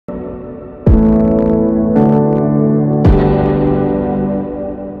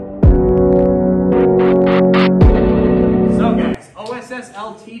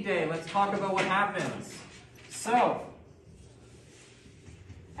OSSLT day. Let's talk about what happens. So,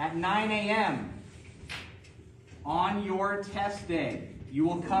 at 9 a.m. on your test day, you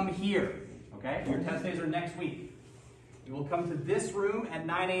will come here, okay? Your test days are next week. You will come to this room at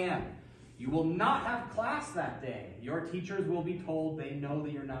 9 a.m. You will not have class that day. Your teachers will be told they know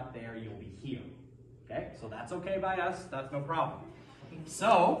that you're not there, you'll be here. Okay, so that's okay by us, that's no problem.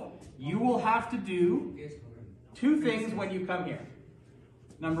 So, you will have to do two things when you come here.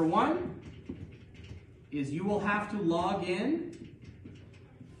 Number one is you will have to log in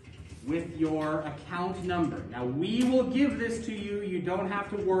with your account number. Now, we will give this to you, you don't have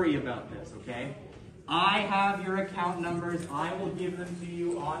to worry about this, okay? I have your account numbers. I will give them to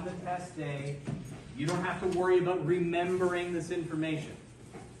you on the test day. You don't have to worry about remembering this information.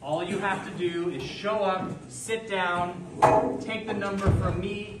 All you have to do is show up, sit down, take the number from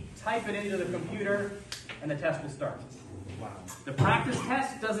me, type it into the computer, and the test will start. Wow. The practice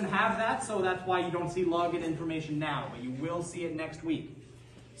test doesn't have that, so that's why you don't see login information now, but you will see it next week.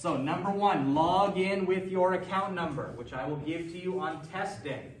 So number one, log in with your account number, which I will give to you on test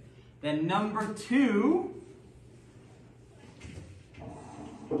day. Then number two,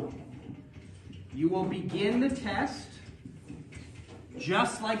 you will begin the test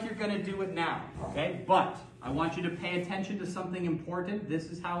just like you're going to do it now, okay? But I want you to pay attention to something important. This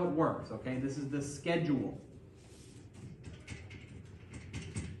is how it works, okay? This is the schedule.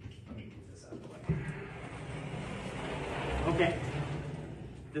 Let me move this out of the way. Okay.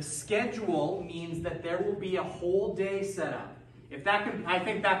 The schedule means that there will be a whole day set up. If that, I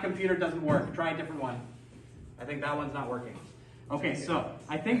think that computer doesn't work. Try a different one. I think that one's not working. Okay, so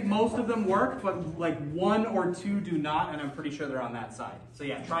I think most of them work, but like one or two do not, and I'm pretty sure they're on that side. So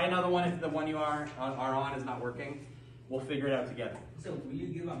yeah, try another one if the one you are on is not working. We'll figure it out together. So will you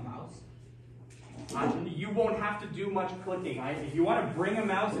give a mouse? You won't have to do much clicking. If you want to bring a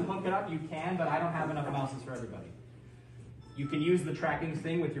mouse and hook it up, you can, but I don't have enough mouses for everybody. You can use the tracking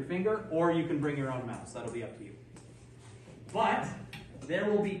thing with your finger, or you can bring your own mouse. That'll be up to you. But there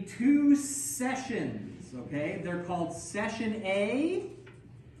will be two sessions, okay? They're called Session A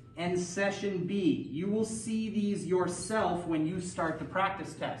and Session B. You will see these yourself when you start the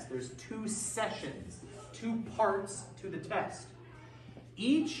practice test. There's two sessions, two parts to the test.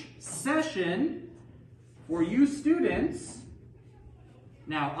 Each session, for you students,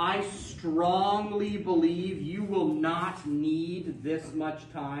 now I strongly believe you will not need this much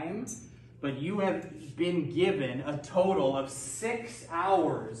time, but you have been given a total of 6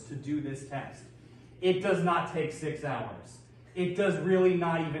 hours to do this test. It does not take 6 hours. It does really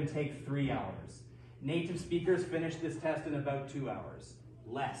not even take 3 hours. Native speakers finish this test in about 2 hours,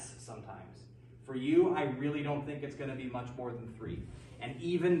 less sometimes. For you, I really don't think it's going to be much more than 3. And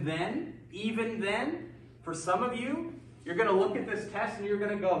even then, for some of you, you're going to look at this test and you're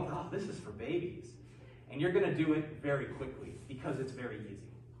going to go, oh, this is for babies. And you're going to do it very quickly because it's very easy.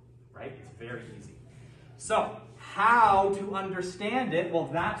 Right? It's very easy. So, how to understand it? Well,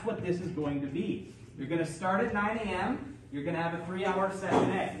 that's what this is going to be. You're going to start at 9 a.m. You're going to have a 3-hour session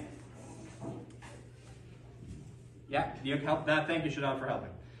A. Yeah, you help that? Thank you, Shadab, for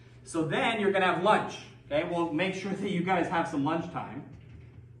helping. So then you're going to have lunch. Okay, well, make sure that you guys have some lunch time.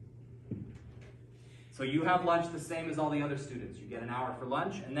 So you have lunch the same as all the other students. You get an hour for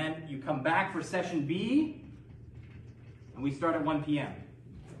lunch, and then you come back for session B, and we start at 1 p.m.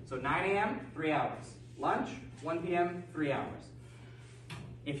 So 9 a.m., 3 hours. Lunch, 1 p.m., 3 hours.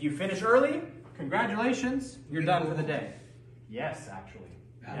 If you finish early, congratulations, you're done for the day. Yes, actually.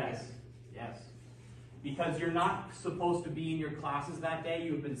 Yes, yes. Because you're not supposed to be in your classes that day.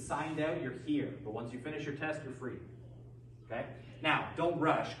 You've been signed out, you're here. But once you finish your test, you're free. Okay? Now, don't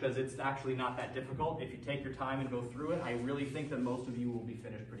rush, because it's actually not that difficult. If you take your time and go through it, I really think that most of you will be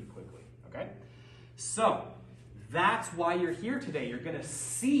finished pretty quickly. Okay? So, that's why you're here today. You're going to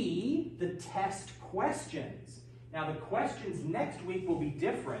see the test questions. Now, the questions next week will be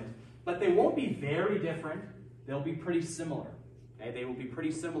different, but they won't be very different. They'll be pretty similar. Okay? They will be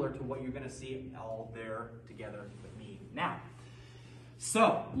pretty similar to what you're going to see all there together with me now.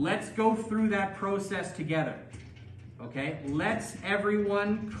 So, let's go through that process together. Okay? Let's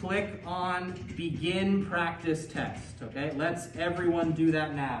everyone click on Begin Practice Test. Okay? Let's everyone do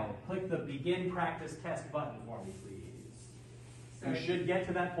that now. Click the Begin Practice Test button for me, please. You should get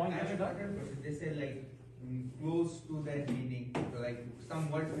to that point. They say like close to that meaning, like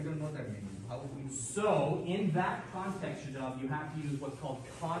some words we don't know that meaning. How we... So in that context, Shadab, you have to use what's called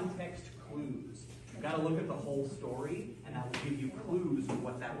context clues. You've got to look at the whole story, and that will give you clues of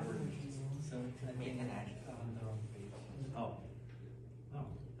what that word means. So I mean an action. Oh. Oh,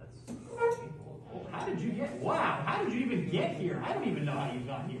 that's... Oh, how did you get... Wow, how did you even get here? I don't even know how you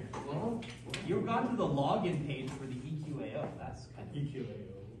got here. Well, You've gone to the login page for the EQAO. That's kind of EQAO.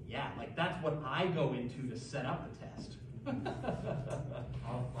 yeah, like that's what I go into to set up the test.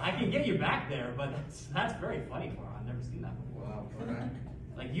 I can get you back there, but that's very funny for I've never seen that before. wow, alright.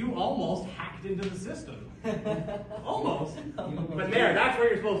 Like you almost hacked into the system. Almost. But there, that's where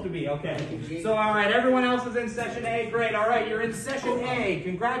you're supposed to be. Okay. So all right, everyone else is in session A. Great. All right, you're in session A.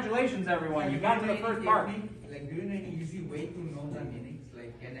 Congratulations, everyone. You got to the first part. Like, do you know any easy way to know the meanings?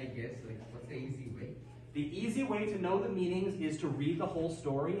 Like, can I guess? Like, what's the easy way? The easy way to know the meanings is to read the whole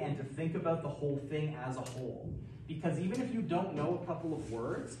story and to think about the whole thing as a whole. Because even if you don't know a couple of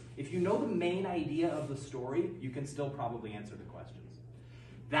words, if you know the main idea of the story, you can still probably answer the questions.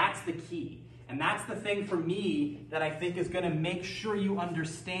 That's the key. And that's the thing for me that I think is going to make sure you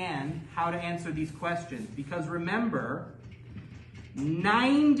understand how to answer these questions. Because remember,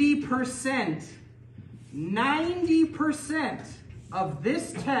 90% of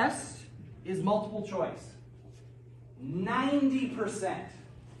this test is multiple choice. 90%.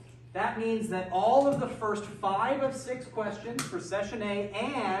 That means that all of the first 5 of 6 questions for session A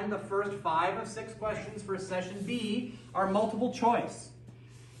and the first 5 of 6 questions for session B are multiple choice.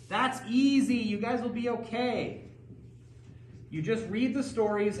 That's easy. You guys will be okay. You just read the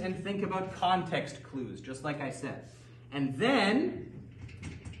stories and think about context clues, just like I said. And then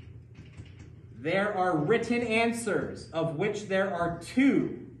there are written answers, of which there are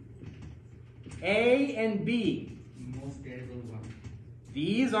 2. A and B. Most terrible one.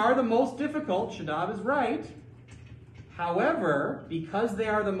 These are the most difficult. Shadab is right. However, because they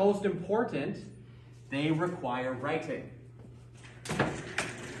are the most important, they require writing.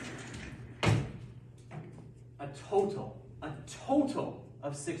 A total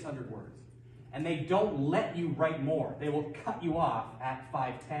of 600 words. And they don't let you write more. They will cut you off at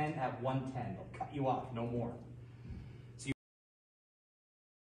 510, at 110. They'll cut you off, no more.